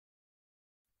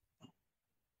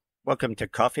Welcome to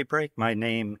Coffee Break. My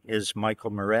name is Michael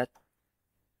Moret.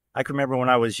 I can remember when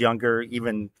I was younger,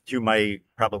 even through my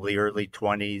probably early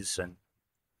 20s and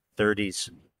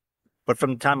 30s. But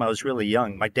from the time I was really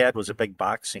young, my dad was a big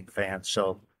boxing fan.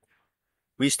 So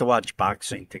we used to watch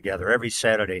boxing together every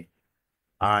Saturday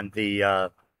on the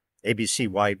ABC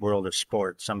Wide World of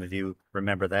Sport. Some of you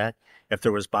remember that. If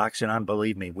there was boxing on,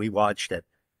 believe me, we watched it.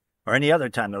 Or any other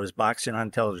time there was boxing on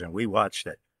television, we watched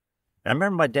it. I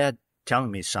remember my dad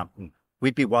telling me something.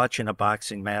 We'd be watching a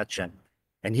boxing match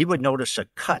and he would notice a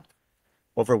cut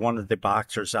over one of the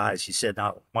boxer's eyes. He said,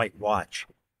 "Now, Mike, watch,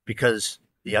 because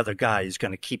the other guy is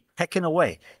going to keep pecking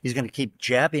away. He's going to keep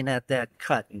jabbing at that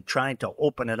cut and trying to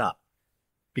open it up.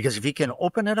 Because if he can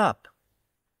open it up,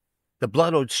 the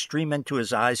blood will stream into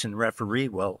his eyes and the referee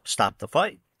will stop the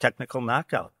fight. Technical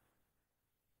knockout."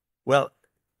 Well,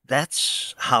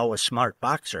 that's how a smart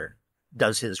boxer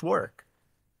does his work.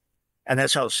 And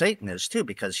that's how Satan is too,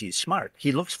 because he's smart.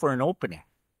 He looks for an opening.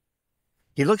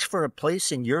 He looks for a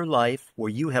place in your life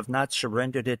where you have not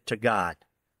surrendered it to God.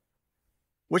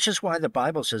 Which is why the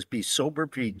Bible says, be sober,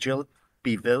 be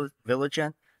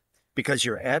vigilant, because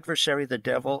your adversary, the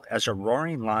devil, as a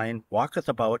roaring lion, walketh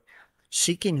about,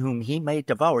 seeking whom he may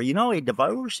devour. You know, he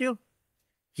devours you.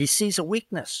 He sees a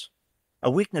weakness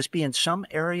being some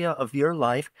area of your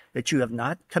life that you have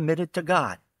not committed to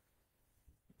God.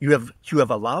 You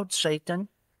have allowed Satan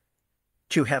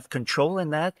to have control in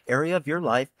that area of your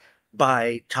life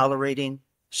by tolerating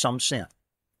some sin.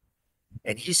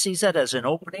 And he sees that as an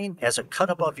opening, as a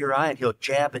cut above your eye, and he'll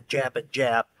jab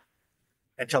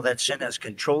until that sin has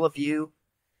control of you,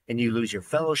 and you lose your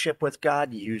fellowship with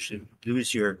God, you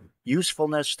lose your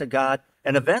usefulness to God,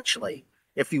 and eventually,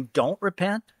 if you don't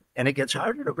repent, and it gets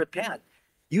harder to repent,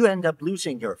 you end up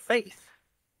losing your faith.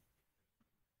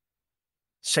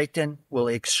 Satan will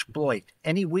exploit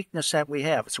any weakness that we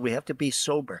have. So we have to be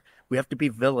sober. We have to be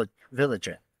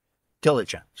diligent,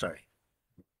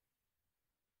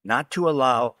 not to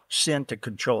allow sin to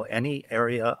control any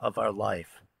area of our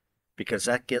life, because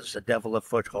that gives the devil a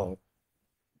foothold,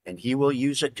 and he will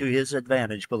use it to his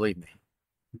advantage, believe me.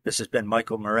 This has been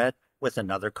Michael Moret with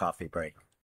another coffee break.